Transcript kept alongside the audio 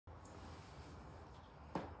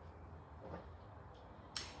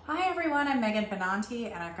Hi everyone, I'm Megan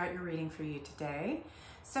Benanti and I've got your reading for you today.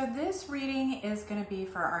 So this reading is going to be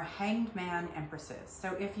for our Hanged Man Empresses.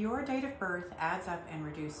 So if your date of birth adds up and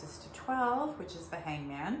reduces to 12, which is the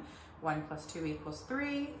Hangman, 1 plus 2 equals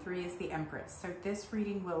 3, 3 is the Empress. So this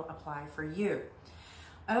reading will apply for you.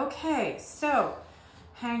 Okay, so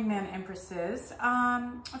Hangman Empresses.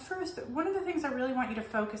 First, one of the things I really want you to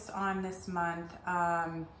focus on this month,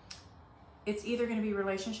 it's either going to be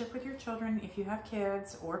relationship with your children if you have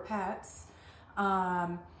kids or pets,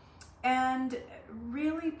 and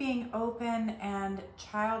really being open and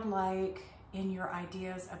childlike in your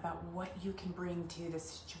ideas about what you can bring to the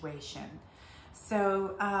situation.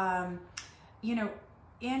 So, you know,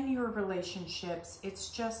 in your relationships, it's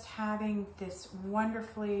just having this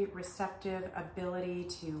wonderfully receptive ability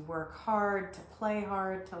to work hard, to play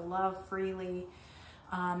hard, to love freely,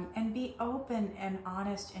 and be open and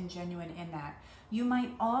honest and genuine in that. You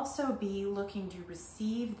might also be looking to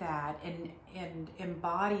receive that and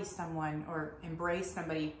embody someone or embrace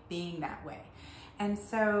somebody being that way. And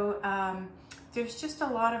so there's just a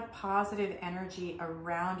lot of positive energy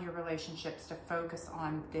around your relationships to focus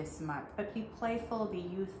on this month. But be playful, be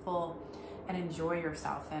youthful, and enjoy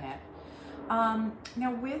yourself in it.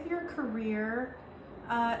 Now with your career,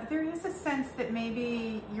 there is a sense that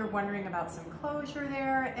maybe you're wondering about some closure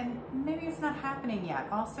there, and maybe it's not happening yet.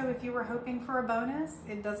 Also, if you were hoping for a bonus,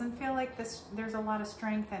 it doesn't feel like there's a lot of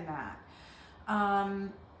strength in that.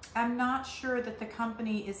 I'm not sure that the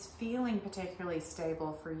company is feeling particularly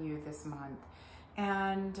stable for you this month.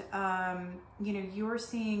 And, you know, you're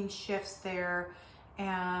seeing shifts there,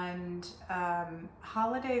 and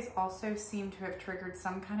holidays also seem to have triggered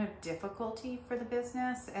some kind of difficulty for the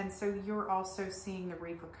business, and so you're also seeing the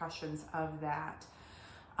repercussions of that.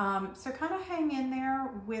 So kind of hang in there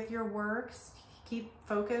with your works, keep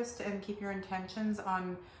focused and keep your intentions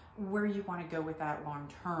on where you want to go with that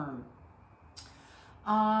long term.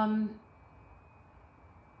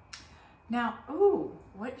 Now, ooh,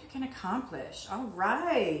 what you can accomplish. All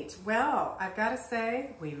right. Well, I've got to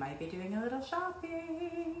say, we might be doing a little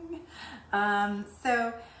shopping.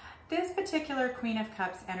 So this particular Queen of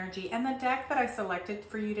Cups energy, and the deck that I selected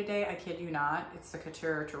for you today, I kid you not, it's the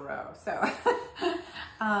Couture Tarot. So,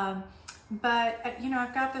 but you know,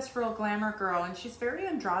 I've got this real glamour girl, and she's very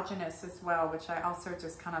androgynous as well, which I also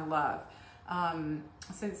just kind of love.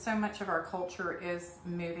 Since so much of our culture is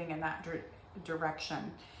moving in that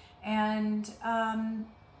direction. And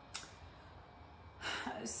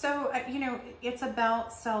so, you know, it's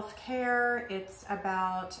about self-care, it's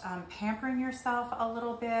about pampering yourself a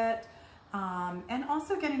little bit, and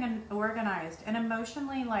also getting organized and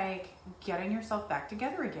emotionally, like, getting yourself back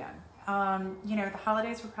together again. You know, the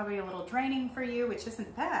holidays were probably a little draining for you, which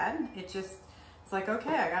isn't bad. It's like,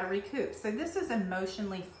 okay, I got to recoup. So this is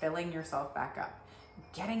emotionally filling yourself back up,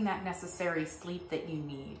 getting that necessary sleep that you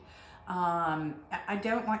need. I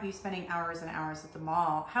don't want you spending hours and hours at the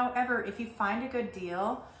mall. However, if you find a good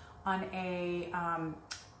deal on a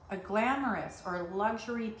glamorous or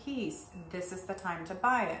luxury piece, this is the time to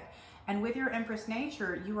buy it. And with your Empress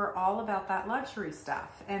nature, you are all about that luxury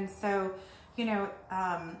stuff. And so, you know,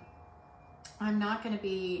 I'm not going to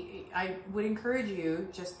be, I would encourage you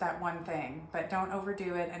just that one thing, but don't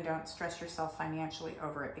overdo it and don't stress yourself financially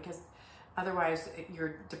over it, because otherwise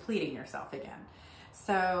you're depleting yourself again.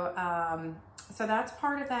 So, so that's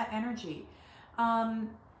part of that energy. Now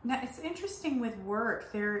it's interesting with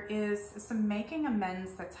work, there is some making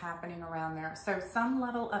amends that's happening around there. So some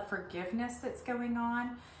level of forgiveness that's going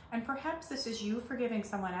on, and perhaps this is you forgiving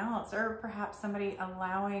someone else, or perhaps somebody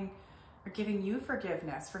allowing or giving you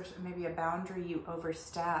forgiveness for maybe a boundary you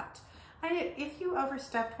overstepped. If you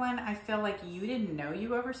overstepped one, I feel like you didn't know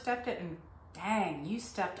you overstepped it, and dang, you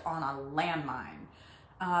stepped on a landmine.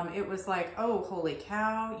 It was like, oh, holy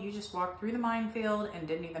cow, you just walked through the minefield and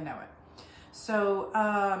didn't even know it. So,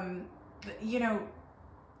 you know,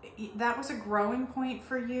 that was a growing point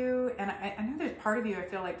for you. And I know there's part of you, I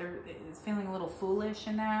feel like is feeling a little foolish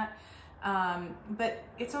in that. But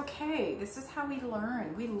it's okay. This is how we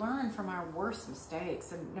learn. We learn from our worst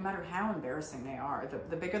mistakes, and no matter how embarrassing they are,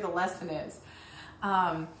 the bigger the lesson is.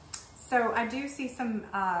 So I do see some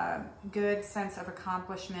good sense of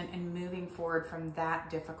accomplishment in moving forward from that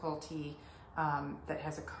difficulty that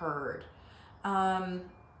has occurred.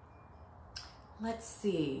 Let's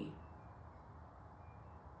see.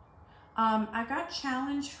 I got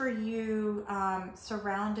challenge for you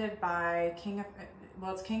surrounded by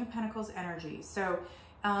it's King of Pentacles energy. So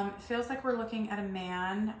it feels like we're looking at a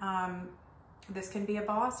man. This can be a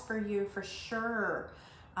boss for you for sure.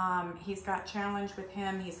 He's got challenge with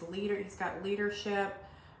him. He's got leadership.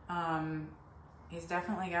 He's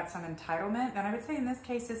definitely got some entitlement. And I would say in this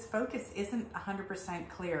case, his focus isn't 100%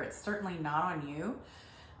 clear. It's certainly not on you.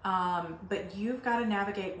 But you've got to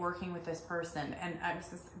navigate working with this person. And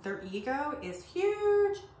their ego is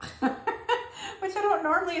huge, which I don't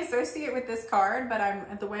normally associate with this card,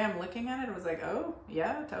 but the way I'm looking at it, I was like, oh,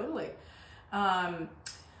 yeah, totally.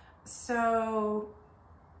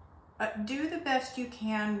 Do the best you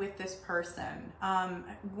can with this person.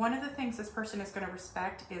 One of the things this person is going to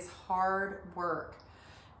respect is hard work.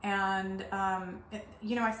 And,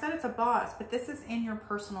 you know, I said it's a boss, but this is in your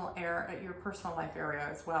personal life area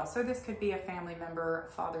as well. So this could be a family member,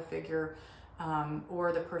 father figure,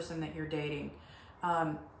 or the person that you're dating.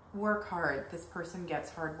 Work hard. This person gets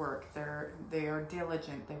hard work. They are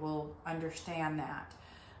diligent. They will understand that.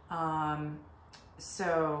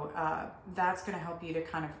 So that's going to help you to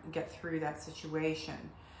kind of get through that situation.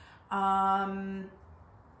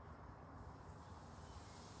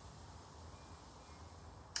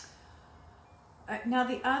 Now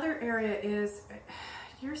the other area is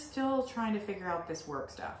you're still trying to figure out this work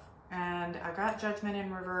stuff. And I got Judgment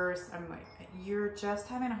in reverse. I'm like, you're just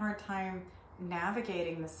having a hard time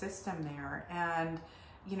navigating the system there. And,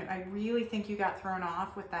 you know, I really think you got thrown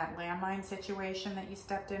off with that landmine situation that you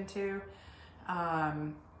stepped into.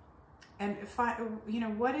 And you know,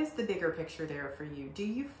 what is the bigger picture there for you? Do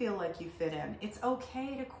you feel like you fit in? It's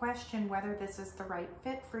okay to question whether this is the right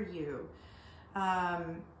fit for you.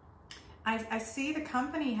 I see the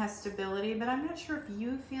company has stability, but I'm not sure if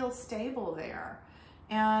you feel stable there.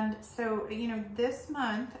 And so, you know, this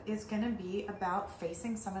month is going to be about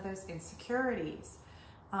facing some of those insecurities.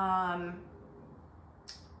 You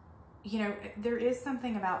know, there is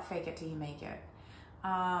something about fake it till you make it.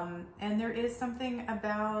 And there is something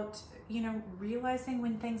about, you know, realizing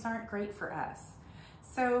when things aren't great for us.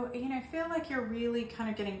 So, you know, I feel like you're really kind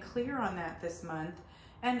of getting clear on that this month.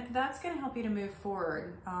 And that's going to help you to move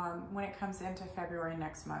forward when it comes into February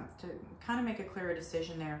next month, to kind of make a clearer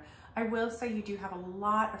decision there. I will say you do have a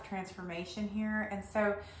lot of transformation here. And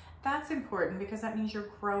so that's important because that means you're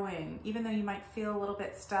growing. Even though you might feel a little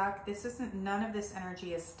bit stuck, none of this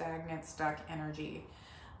energy is stagnant, stuck energy.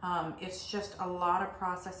 It's just a lot of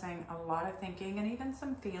processing, a lot of thinking, and even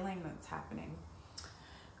some feeling that's happening.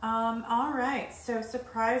 All right, so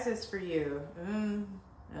surprises for you.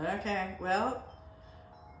 Okay, well,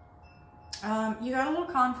 you got a little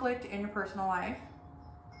conflict in your personal life.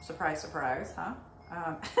 Surprise, surprise, huh?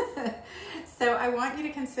 So I want you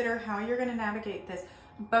to consider how you're going to navigate this.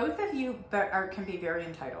 Both of you can be very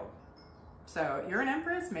entitled. So you're an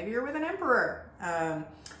Empress, maybe you're with an Emperor.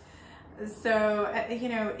 So, you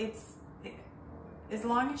know, as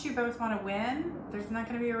long as you both want to win, there's not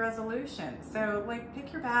going to be a resolution. So, like,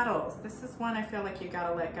 pick your battles. This is one I feel like you got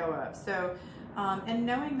to let go of. So, and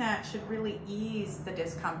knowing that should really ease the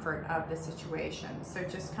discomfort of the situation. So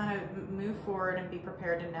just kind of move forward and be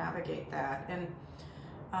prepared to navigate that.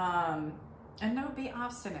 And don't be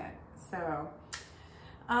obstinate. So,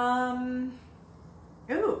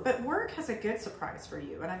 ooh, but work has a good surprise for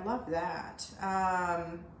you, and I love that.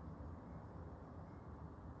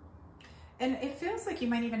 And it feels like you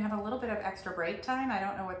might even have a little bit of extra break time. I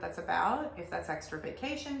don't know what that's about, if that's extra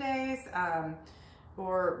vacation days,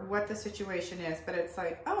 or what the situation is, but it's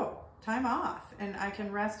like, oh, time off, and I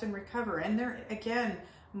can rest and recover. And there, again,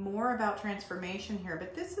 more about transformation here,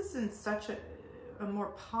 but this is in such a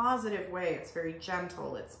more positive way. It's very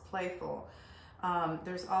gentle, it's playful.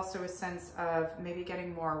 There's also a sense of maybe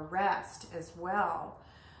getting more rest as well.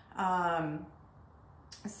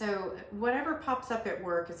 So whatever pops up at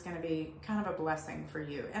work is going to be kind of a blessing for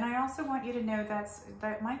you. And I also want you to know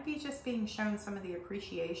that might be just being shown some of the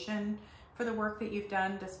appreciation for the work that you've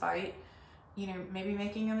done, despite, you know, maybe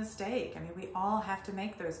making a mistake. I mean, we all have to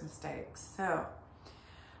make those mistakes. So,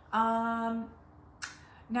 now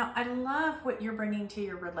I love what you're bringing to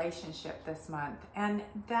your relationship this month. And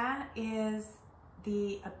that is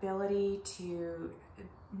the ability to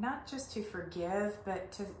not just to forgive, but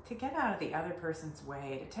to get out of the other person's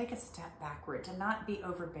way, to take a step backward, to not be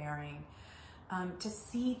overbearing, to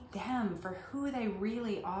see them for who they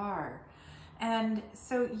really are. And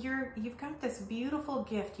so you've got this beautiful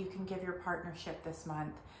gift you can give your partnership this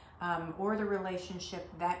month, or the relationship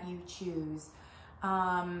that you choose.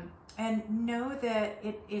 And know that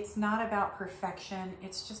it's not about perfection.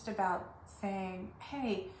 It's just about saying,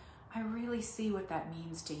 hey, I really see what that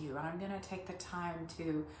means to you, and I'm going to take the time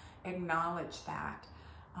to acknowledge that.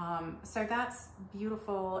 So that's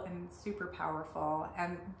beautiful and super powerful.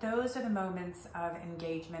 And those are the moments of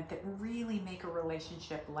engagement that really make a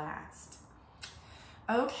relationship last.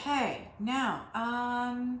 Okay, now,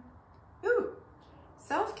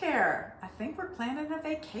 self-care. I think we're planning a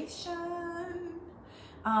vacation.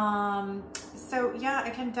 So yeah, I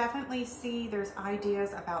can definitely see there's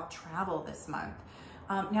ideas about travel this month.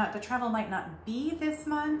 Now the travel might not be this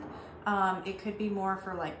month. It could be more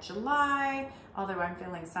for like July, although I'm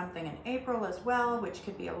feeling something in April as well, which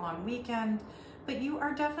could be a long weekend. But you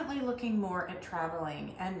are definitely looking more at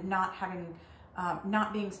traveling and not having,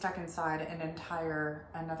 not being stuck inside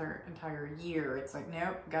another entire year. It's like,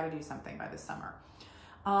 nope, got to do something by the summer.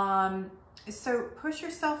 So push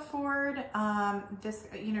yourself forward. This,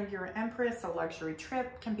 you know, you're an Empress, a luxury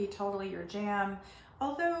trip can be totally your jam.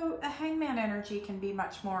 Although a hangman energy can be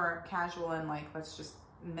much more casual and like, let's just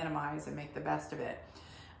minimize and make the best of it.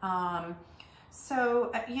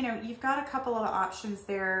 You know, you've got a couple of options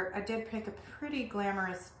there. I did pick a pretty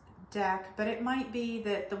glamorous deck, but it might be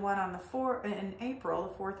that the one on in April,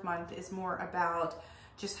 the 4th month, is more about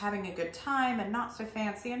just having a good time and not so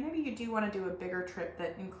fancy. And maybe you do want to do a bigger trip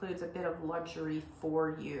that includes a bit of luxury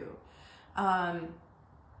for you.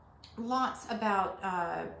 Lots about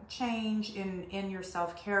change in your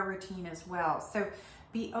self-care routine as well. So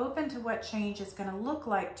be open to what change is going to look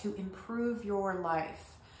like to improve your life.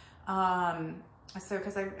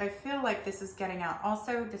 Because I feel like this is getting out.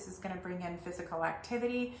 Also, this is going to bring in physical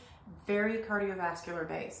activity, very cardiovascular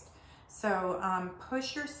based. So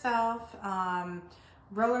push yourself,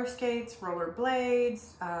 roller skates, roller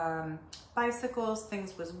blades, bicycles,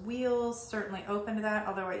 things with wheels, certainly open to that.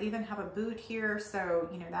 Although I even have a boot here, so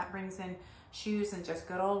you know that brings in shoes and just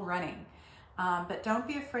good old running. But don't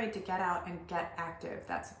be afraid to get out and get active.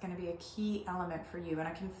 That's going to be a key element for you. And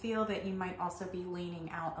I can feel that you might also be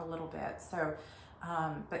leaning out a little bit. So,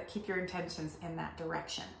 but keep your intentions in that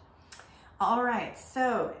direction. All right.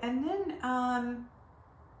 So, and then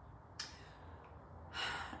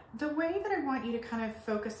the way that I want you to kind of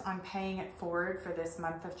focus on paying it forward for this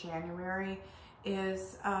month of January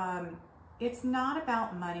is it's not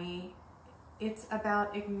about money. It's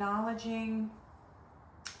about acknowledging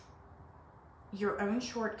your own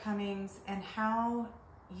shortcomings and how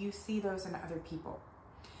you see those in other people.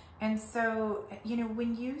 And so, you know,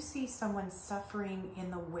 when you see someone suffering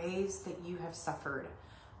in the ways that you have suffered,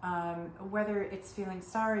 whether it's feeling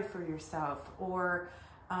sorry for yourself or,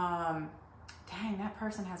 dang, that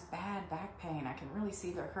person has bad back pain, I can really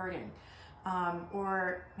see they're hurting.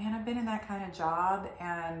 Or, man, I've been in that kind of job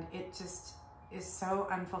and it just is so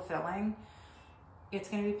unfulfilling. It's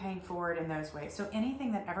going to be paying forward in those ways. So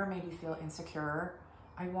anything that ever made you feel insecure,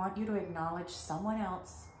 I want you to acknowledge someone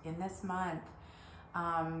else in this month.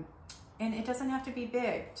 And it doesn't have to be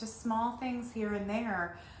big, just small things here and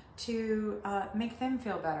there to make them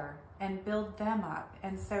feel better and build them up.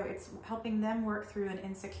 And so it's helping them work through an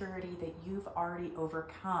insecurity that you've already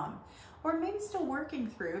overcome, or maybe still working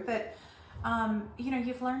through, but you know,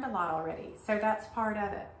 you've learned a lot already. So that's part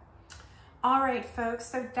of it. All right, folks,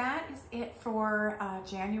 so that is it for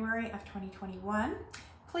January of 2021.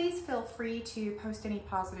 Please feel free to post any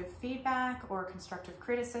positive feedback or constructive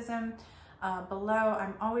criticism below.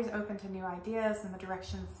 I'm always open to new ideas and the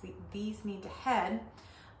directions these need to head.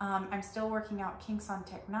 I'm still working out kinks on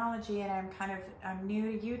technology, and I'm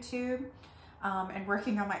new to YouTube and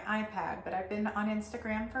working on my iPad, but I've been on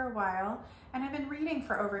Instagram for a while, and I've been reading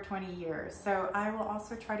for over 20 years. So I will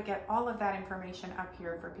also try to get all of that information up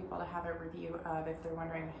here for people to have a review of if they're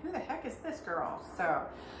wondering, who the heck is this girl? So,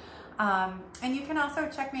 and you can also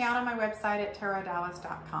check me out on my website at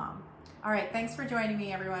tarotdallas.com. All right, thanks for joining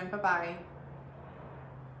me, everyone. Bye-bye.